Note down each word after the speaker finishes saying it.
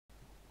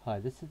Hi,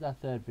 this is our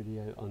third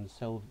video on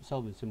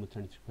solving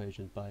simultaneous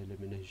equations by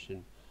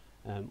elimination.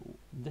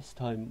 This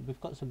time we've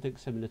got something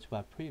similar to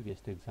our previous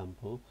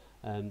example.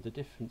 The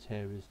difference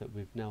here is that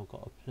we've now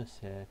got a plus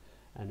here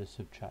and a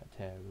subtract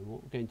here, and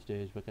what we're going to do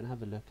is we're going to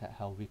have a look at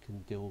how we can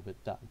deal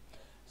with that.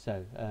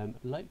 So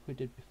like we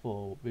did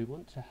before, we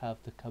want to have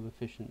the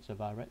coefficients of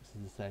our x's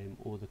the same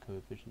or the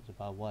coefficients of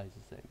our y's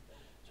the same.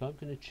 So I'm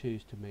going to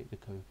choose to make the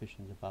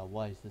coefficients of our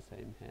y's the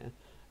same here.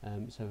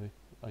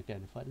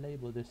 Again, if I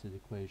label this as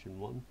equation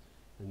 1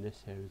 and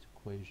this here is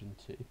equation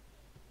 2,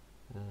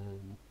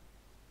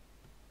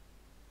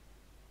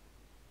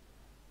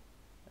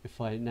 if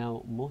I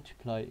now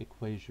multiply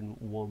equation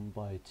 1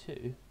 by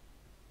 2,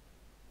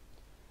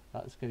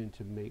 that's going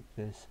to make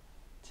this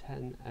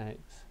 10x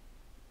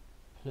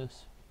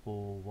plus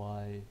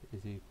 4y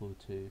is equal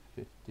to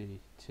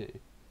 52.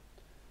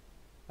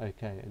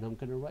 Okay, and I'm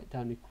going to write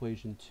down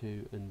equation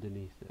 2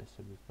 underneath this.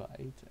 So we've got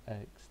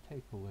 8x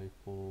take away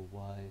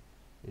 4y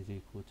is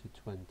equal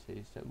to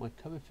 20. So my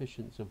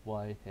coefficients of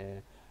y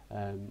here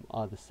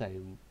are the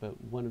same,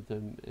 but one of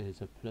them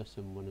is a plus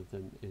and one of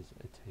them is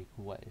a take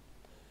away.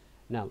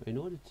 Now, in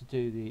order to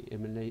do the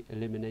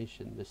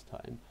elimination this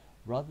time,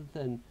 rather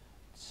than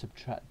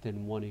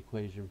subtracting one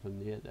equation from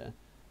the other,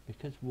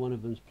 because one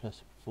of them's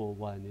plus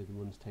 4y and the other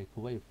one's take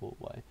away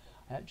 4y,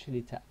 I actually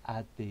need to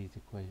add these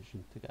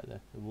equations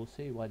together, and we'll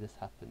see why this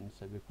happens.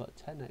 So we've got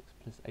 10x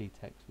plus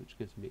 8x, which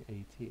gives me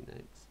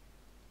 18x.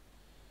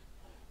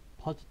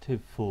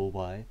 Positive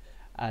 4y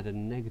add a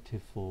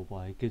negative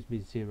 4y gives me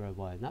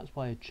 0y, and that's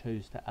why I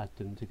chose to add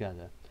them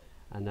together.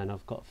 And then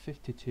I've got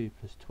 52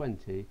 plus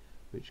 20,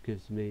 which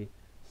gives me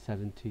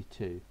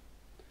 72.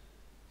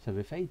 So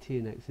if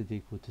 18x is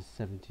equal to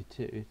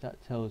 72,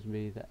 that tells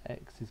me that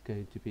x is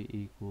going to be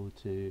equal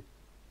to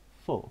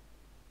 4.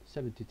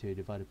 72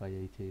 divided by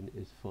 18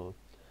 is 4.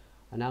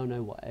 I now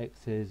know what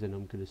x is, and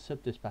I'm going to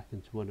sub this back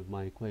into one of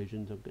my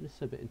equations. I'm going to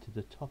sub it into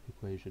the top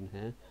equation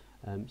here.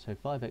 So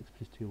 5x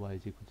plus 2y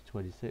is equal to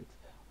 26.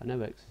 I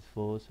know x is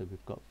 4, so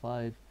we've got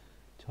 5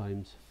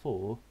 times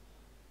 4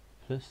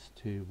 plus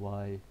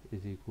 2y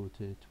is equal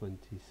to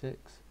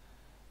 26,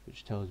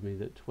 which tells me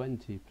that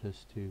 20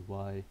 plus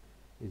 2y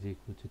is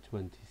equal to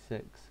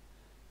 26.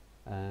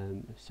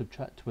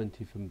 Subtract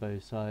 20 from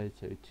both sides,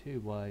 so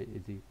 2y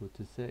is equal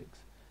to 6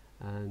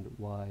 and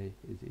y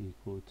is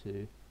equal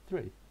to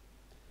 3.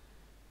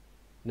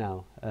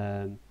 Now,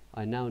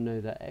 I now know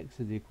that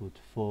x is equal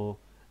to 4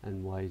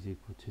 and y is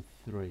equal to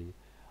 3.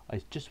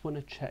 I just want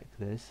to check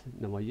this.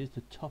 Now, I used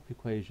the top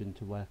equation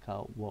to work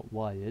out what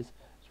y is,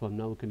 so I'm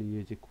now going to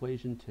use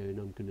equation 2 and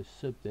I'm going to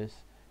sub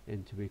this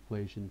into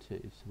equation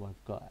 2. So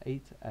I've got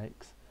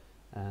 8x,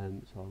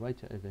 so I'll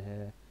write it over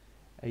here.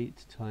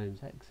 8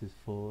 times x is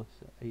 4,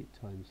 so 8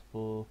 times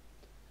 4,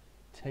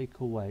 take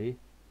away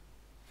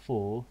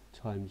 4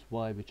 times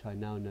y, which I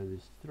now know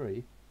is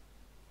 3,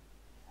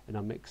 and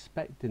I'm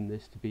expecting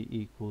this to be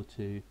equal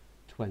to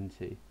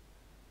 20.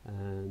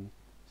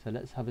 So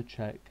let's have a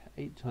check.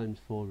 8 times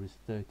 4 is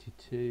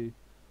 32,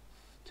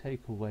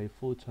 take away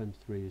 4 times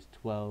 3 is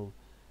 12,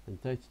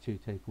 and 32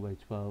 take away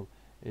 12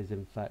 is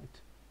in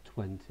fact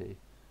 20.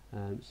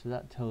 So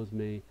that tells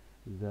me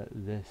that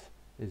this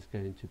is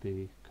going to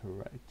be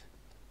correct.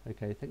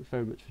 Okay, thanks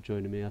very much for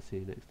joining me. I'll see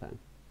you next time.